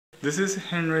This is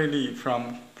Henry Lee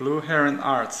from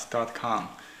BlueHeronArts.com.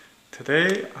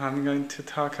 Today I'm going to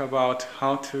talk about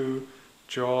how to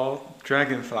draw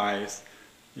dragonflies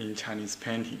in Chinese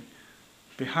painting.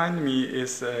 Behind me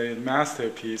is a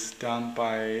masterpiece done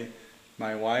by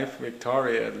my wife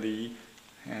Victoria Lee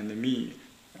and me.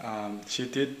 She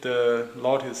did the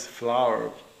lotus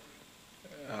flower.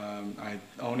 I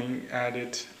only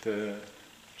added the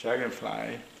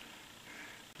dragonfly.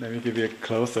 Let me give you a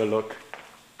closer look.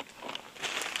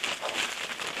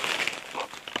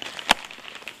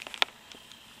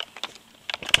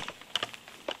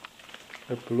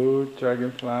 The blue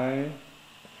dragonfly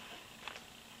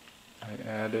I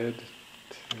added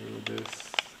to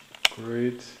this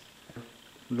great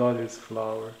lotus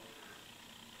flower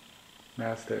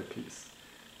masterpiece.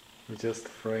 We just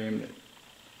framed it.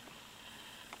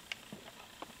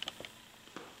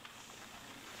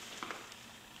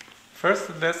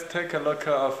 First, let's take a look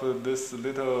at this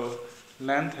little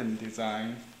lantern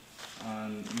design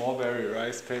on mulberry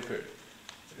rice paper.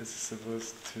 It's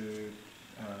supposed to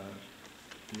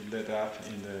be lit up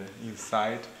in the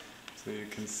inside, so you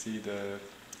can see the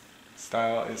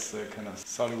style is a kind of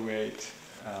solid weight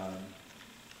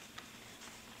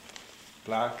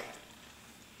black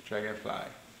dragonfly,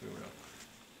 if you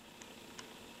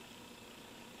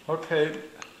will. Okay,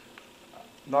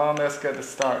 now let's get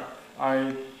started.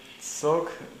 I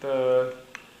soak the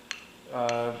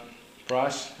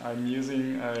brush. I'm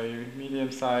using a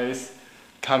medium-sized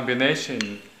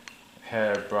combination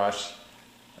hair brush,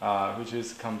 which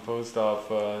is composed of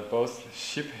both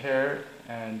sheep hair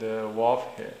and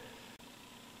wolf hair.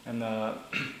 And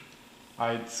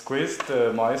I squeeze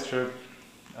the moisture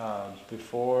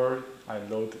before I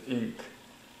load ink.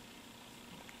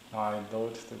 Now I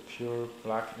load the pure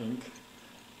black ink.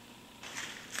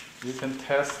 You can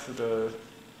test the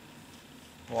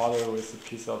water with a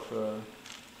piece of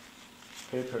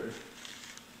paper,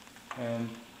 and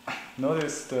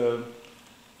notice the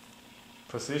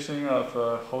positioning of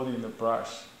holding the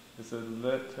brush is a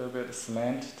little bit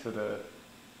slant to the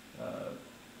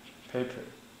paper,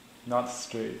 not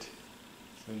straight.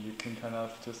 So you can kind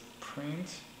of just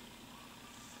print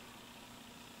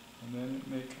and then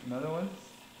make another one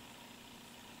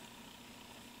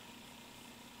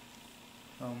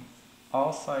from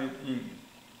outside in.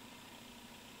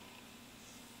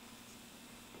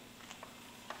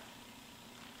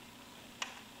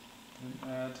 Then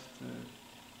add the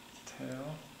tail.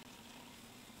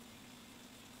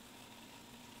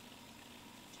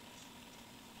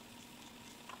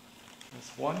 This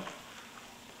one.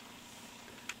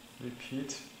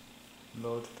 Repeat.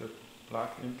 Load the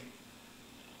black ink.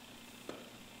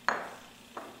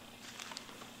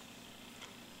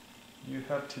 You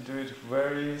have to do it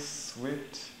very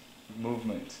swift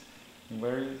movement,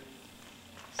 very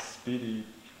speedy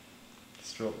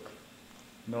stroke,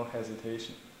 no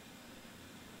hesitation.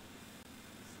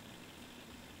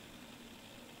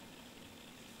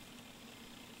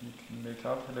 You can make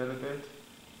up a little bit,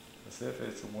 as if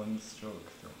it's one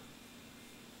stroke though.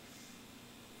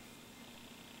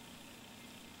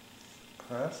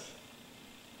 Press.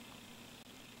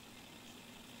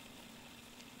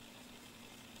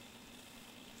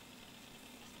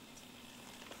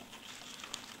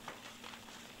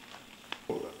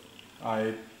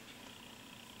 I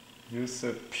use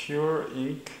a pure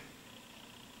ink,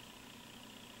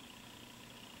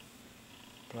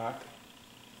 black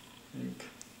ink.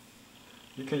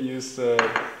 You can use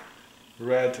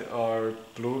red or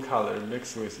blue color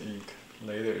mixed with ink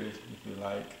later if you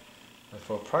like. But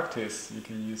for practice, you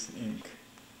can use ink.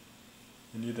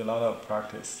 You need a lot of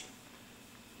practice.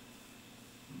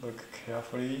 Look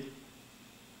carefully.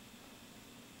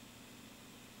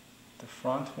 The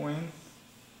front wing,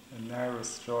 a narrow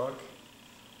stroke,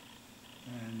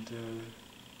 and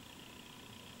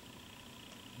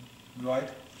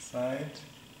right side.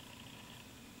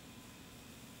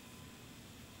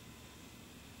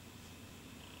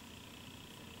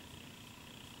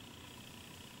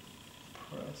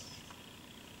 Press.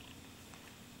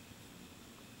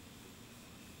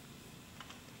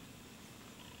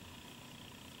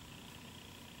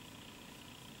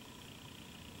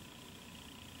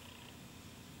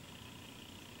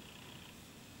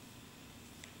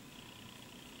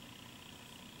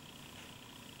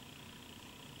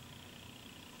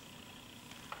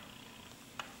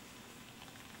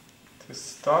 To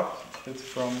stop it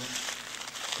from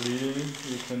bleeding,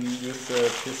 you can use a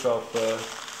piece of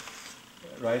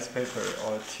rice paper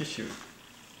or tissue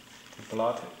to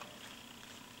blot it.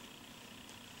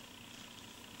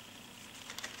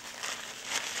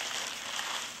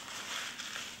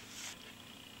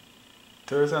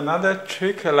 There's another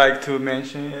trick I like to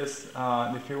mention is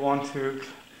if you want to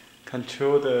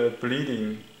control the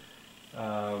bleeding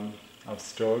of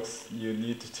strokes, you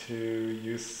need to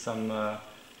use some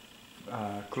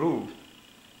glue.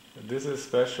 This is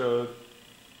special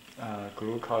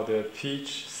glue called the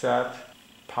peach sap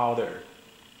powder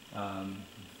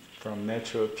from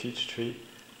natural peach tree.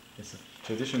 It's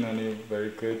traditionally very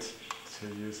good to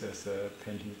use as a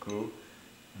painting glue.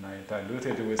 And I dilute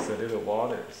it with a little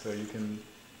water, so you can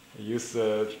use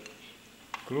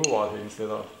glue water instead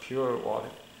of pure water.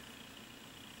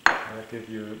 That gives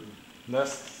you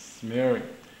less smearing.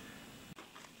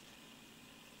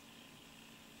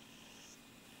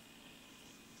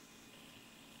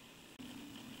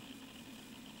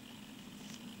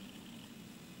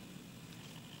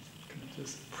 You can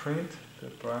just print the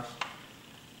brush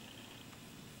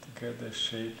to get the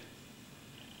shape.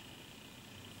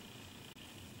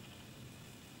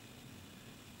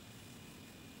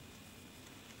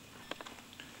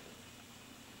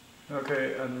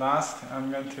 Okay, and last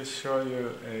I'm going to show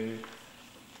you an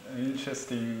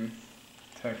interesting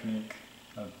technique,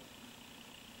 a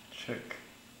trick.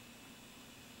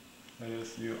 That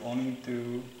is, you only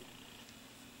do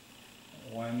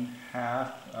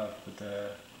 1/2 of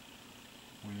the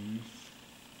wings,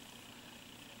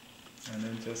 and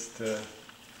then just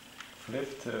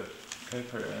flip the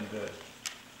paper and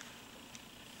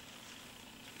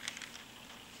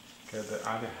get the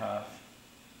other half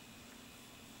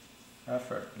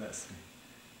effortlessly.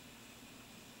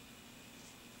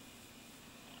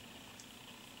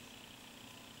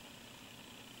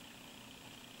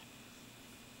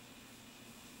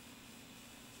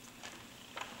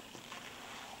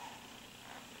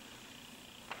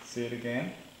 See it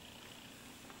again?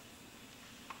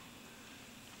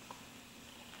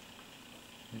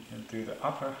 You can do the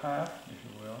upper half, if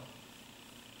you will.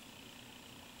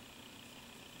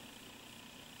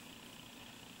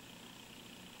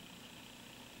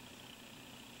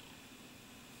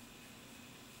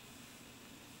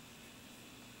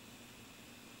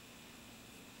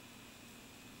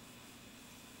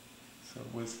 So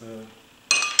with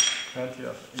plenty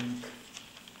of ink,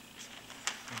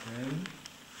 then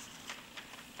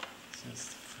just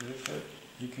flip it.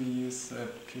 You can use a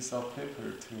piece of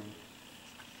paper to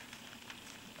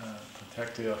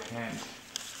protect your hand,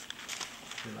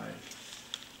 if you like.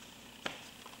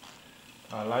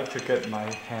 I like to get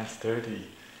my hands dirty.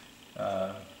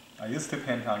 I used to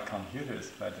paint on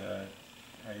computers, but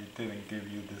I didn't give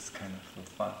you this kind of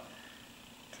fun.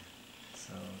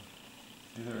 So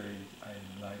literally, I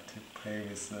like to play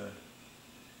with the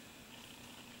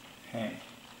hand.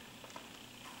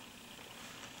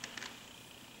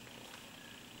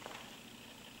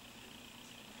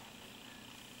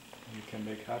 You can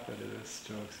make happy little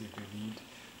strokes if you need.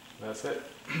 That's it.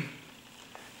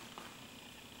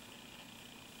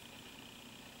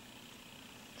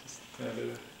 Just a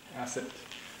little acid.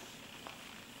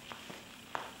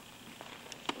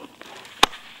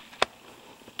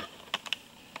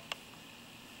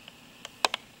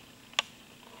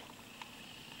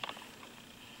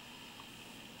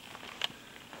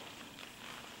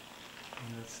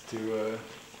 Let's do a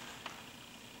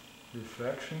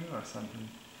reflection or something.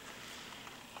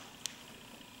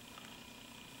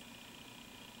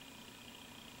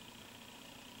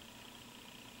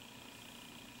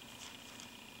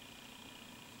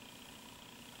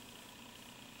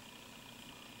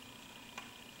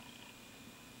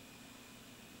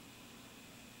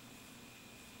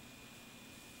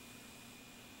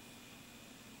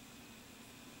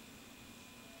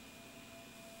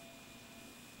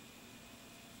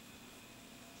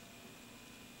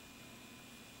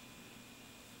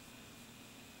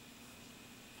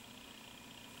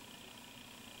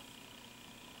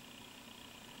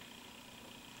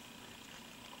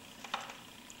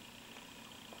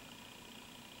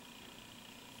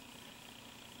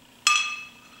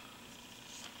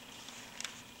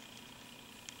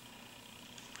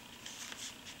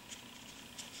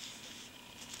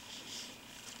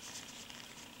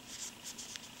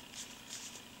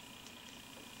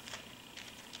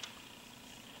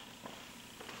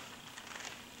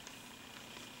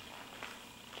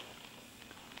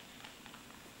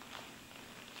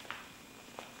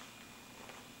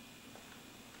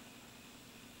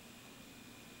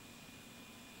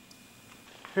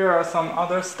 Here are some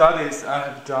other studies I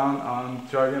have done on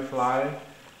Dragonfly.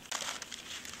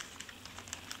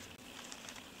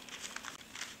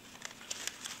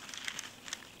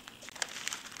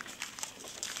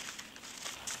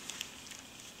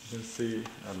 You can see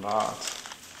a lot.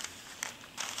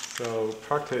 So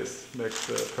practice makes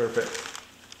perfect.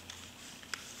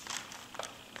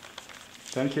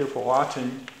 Thank you for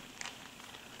watching.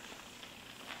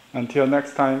 Until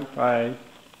next time, bye.